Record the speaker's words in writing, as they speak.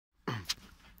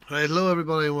Right, hello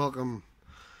everybody and welcome.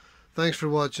 Thanks for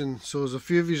watching. So as a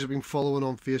few of you have been following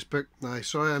on Facebook. Now,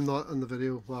 sorry I'm not in the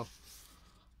video. Well,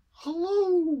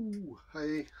 hello!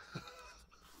 Hi.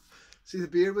 See the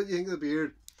beard? What do you think of the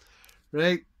beard?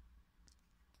 Right.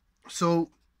 So,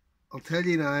 I'll tell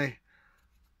you now,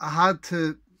 I had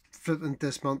to flip and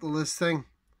dismantle this thing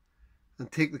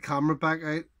and take the camera back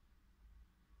out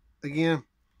again.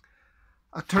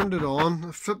 I turned it on,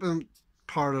 I flipped and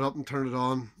powered it up and turned it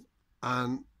on,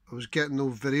 and I was getting no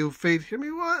video feed. Hear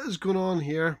me, what is going on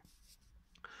here?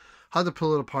 Had to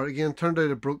pull it apart again. Turned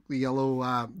out I broke the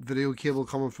yellow video cable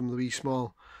coming from the wee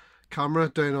small camera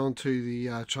down onto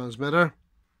the transmitter.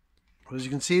 As you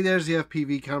can see, there's the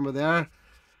FPV camera there.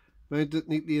 Mounted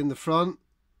neatly in the front.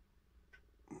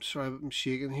 Sorry, I'm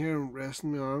shaking here and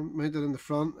resting my arm. Mounted in the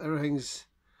front. Everything's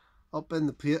up in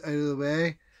the plate, out of the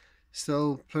way.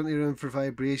 Still plenty of room for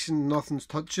vibration. Nothing's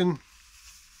touching.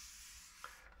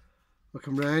 I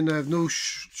come round. I have no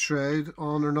shroud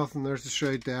on or nothing. There's the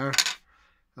shroud there.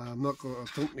 I'm not going. I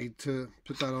don't need to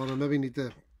put that on. I maybe need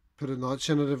to put a notch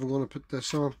in it if I'm going to put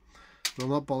this on. But I'll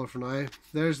not bother for now.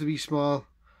 There's the wee small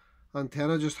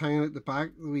antenna just hanging at the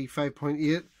back, the wee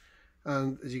 5.8,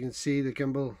 and as you can see, the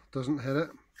gimbal doesn't hit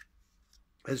it.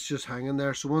 It's just hanging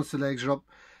there. So once the legs are up,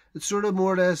 it's sort of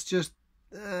more or less just.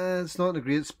 It's not in a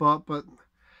great spot, but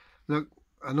look.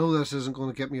 I know this isn't going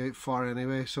to get me out far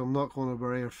anyway, so I'm not going to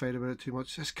worry or fight about it too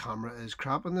much. This camera is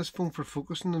crap on this phone for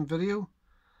focusing on video.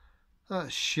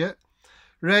 That's shit.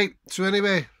 Right, so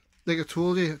anyway, like I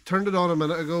told you, I turned it on a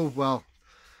minute ago. Well,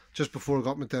 just before I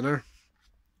got my dinner.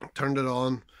 Turned it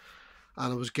on,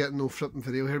 and I was getting no flipping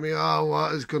video. Hear me? Oh,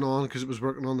 what is going on? Because it was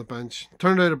working on the bench.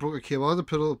 Turned out I broke a cable. I had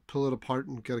to pull it apart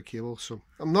and get a cable. So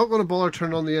I'm not going to bother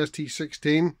turning on the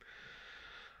ST16.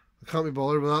 I can't be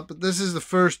bothered with that, but this is the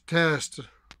first test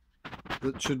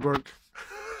that should work.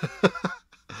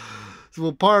 So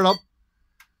we'll power it up,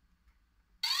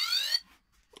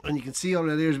 and you can see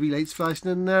already there's wee lights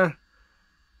flashing in there.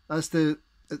 It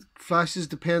flashes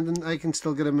depending. I can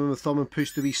still get them in my thumb and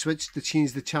push the wee switch to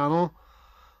change the channel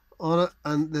on it,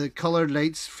 and the coloured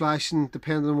lights flashing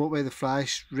depending on what way they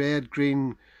flash. Red,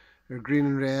 green, or green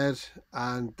and red,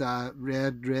 and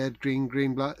red,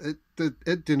 green, black.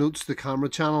 It denotes the camera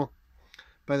channel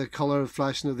by the colour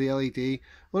flashing of the LED.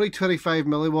 Only 25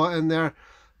 milliwatt in there,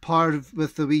 powered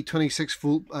with the wee 26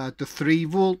 volt to 3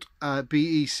 volt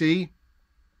BEC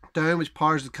down, which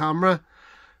powers the camera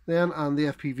then, and the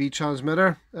FPV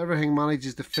transmitter. Everything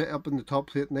manages to fit up in the top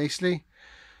plate nicely.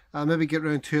 I'll maybe get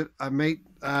round to it. I might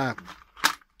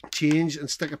change and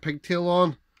stick a pigtail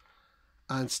on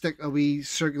and stick a wee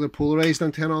circular polarized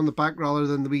antenna on the back rather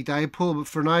than the wee dipole, but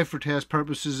for now, for test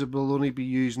purposes, it will only be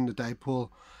using the dipole,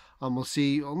 and we'll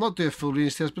see. I'll not do a full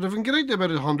range test, but if I can get out to about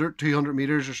 100, 200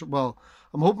 meters or so, well,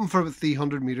 I'm hoping for about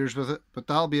 300 meters with it, but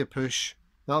that'll be a push.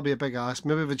 That'll be a big ask.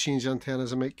 Maybe if I change the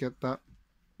antennas, I might get that.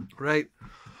 Right,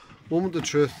 moment of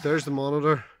truth. There's the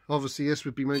monitor. Obviously, this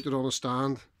would be mounted on a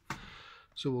stand,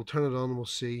 so we'll turn it on and we'll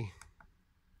see.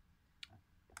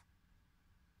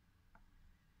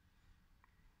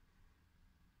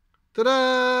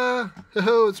 Ta-da!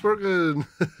 Oh, it's working.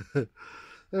 There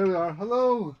we are.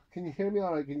 Hello. Can you hear me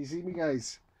all right? Can you see me,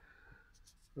 guys?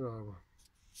 Where are we?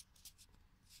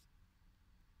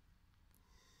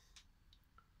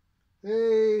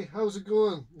 Hey, how's it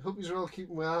going? I hope you're all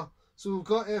keeping well. So we've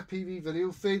got FPV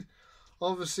video feed.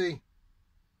 Obviously,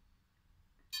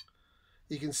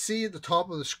 you can see at the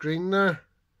top of the screen there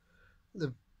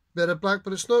the bit of black,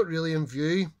 but it's not really in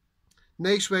view.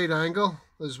 Nice wide angle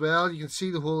as well. You can see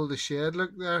the whole of the shed.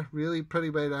 Look there, really pretty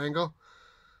wide angle.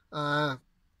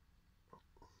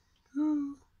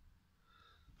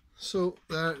 So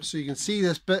there, so you can see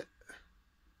this bit,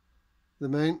 the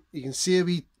mount. You can see a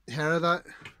wee hair of that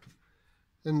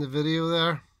in the video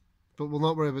there, but we'll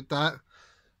not worry about that.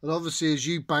 And obviously, as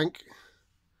you bank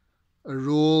or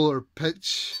roll or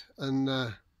pitch and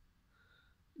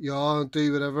yaw and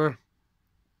do whatever,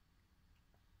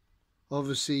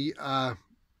 obviously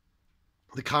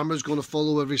the camera's going to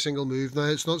follow every single move. Now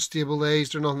it's not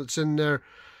stabilized or nothing, it's in there,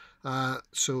 but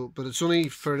it's only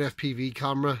for an FPV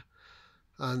camera,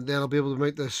 and then I'll be able to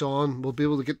mount this on. We'll be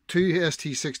able to get two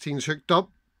ST16s hooked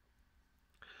up,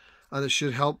 and it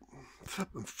should help.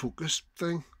 Flipping focus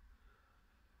thing,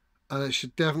 and it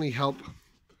should definitely help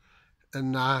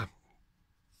in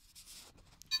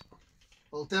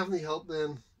it'll definitely help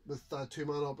then with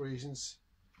two-man operations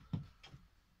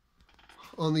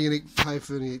on the Yuneec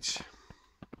Typhoon H.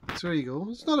 So there you go.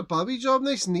 It's not a bobby job.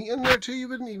 Nice and neat in there too. You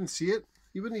wouldn't even see it.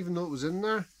 You wouldn't even know it was in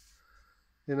there.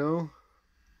 You know.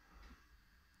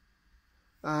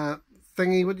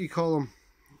 Thingy, what do you call him?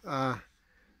 I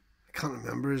can't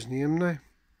remember his name now.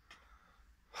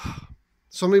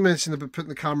 somebody mentioned about putting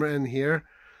the camera in here,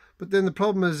 but then the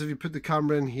problem is if you put the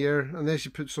camera in here, unless you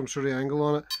put some sort of angle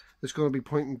on it, it's going to be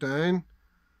pointing down.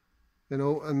 You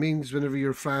know, it means whenever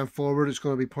you're flying forward, it's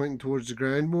going to be pointing towards the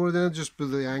ground more than just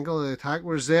with the angle of the attack.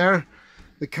 Whereas there,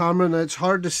 the camera, now it's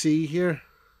hard to see here.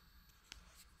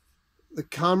 The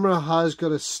camera has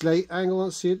got a slight angle on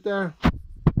it, see it there?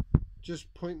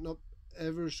 Just pointing up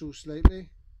ever so slightly.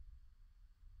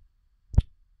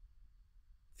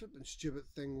 Flipping stupid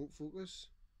thing won't focus.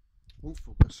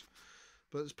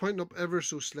 But it's pointing up ever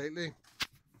so slightly.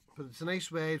 But it's a nice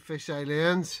wide fisheye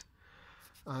lens.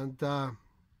 And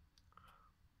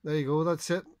there you go, that's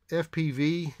it.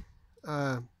 FPV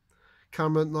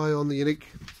camera now on the Yuneec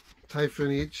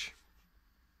Typhoon H.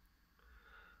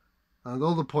 And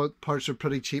all the parts are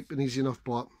pretty cheap and easy enough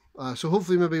bought. So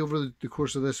hopefully maybe over the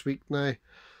course of this week now,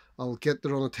 I'll get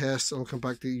there on a test and I'll come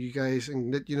back to you guys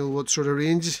and let you know what sort of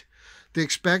range to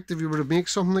expect if you were to make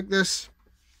something like this.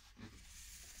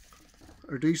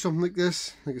 Or do something like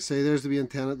this. Like I say, there's the wee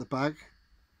antenna at the back.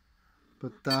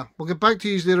 But we'll get back to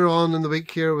you later on in the week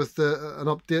here with an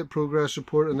update, progress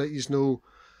report, and let you know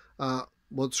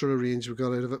what sort of range we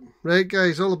got out of it. Right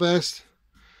guys, all the best.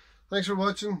 Thanks for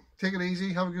watching. Take it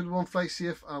easy. Have a good one. Fly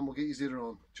safe. And we'll get you later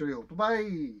on. Cheerio.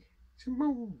 Bye-bye.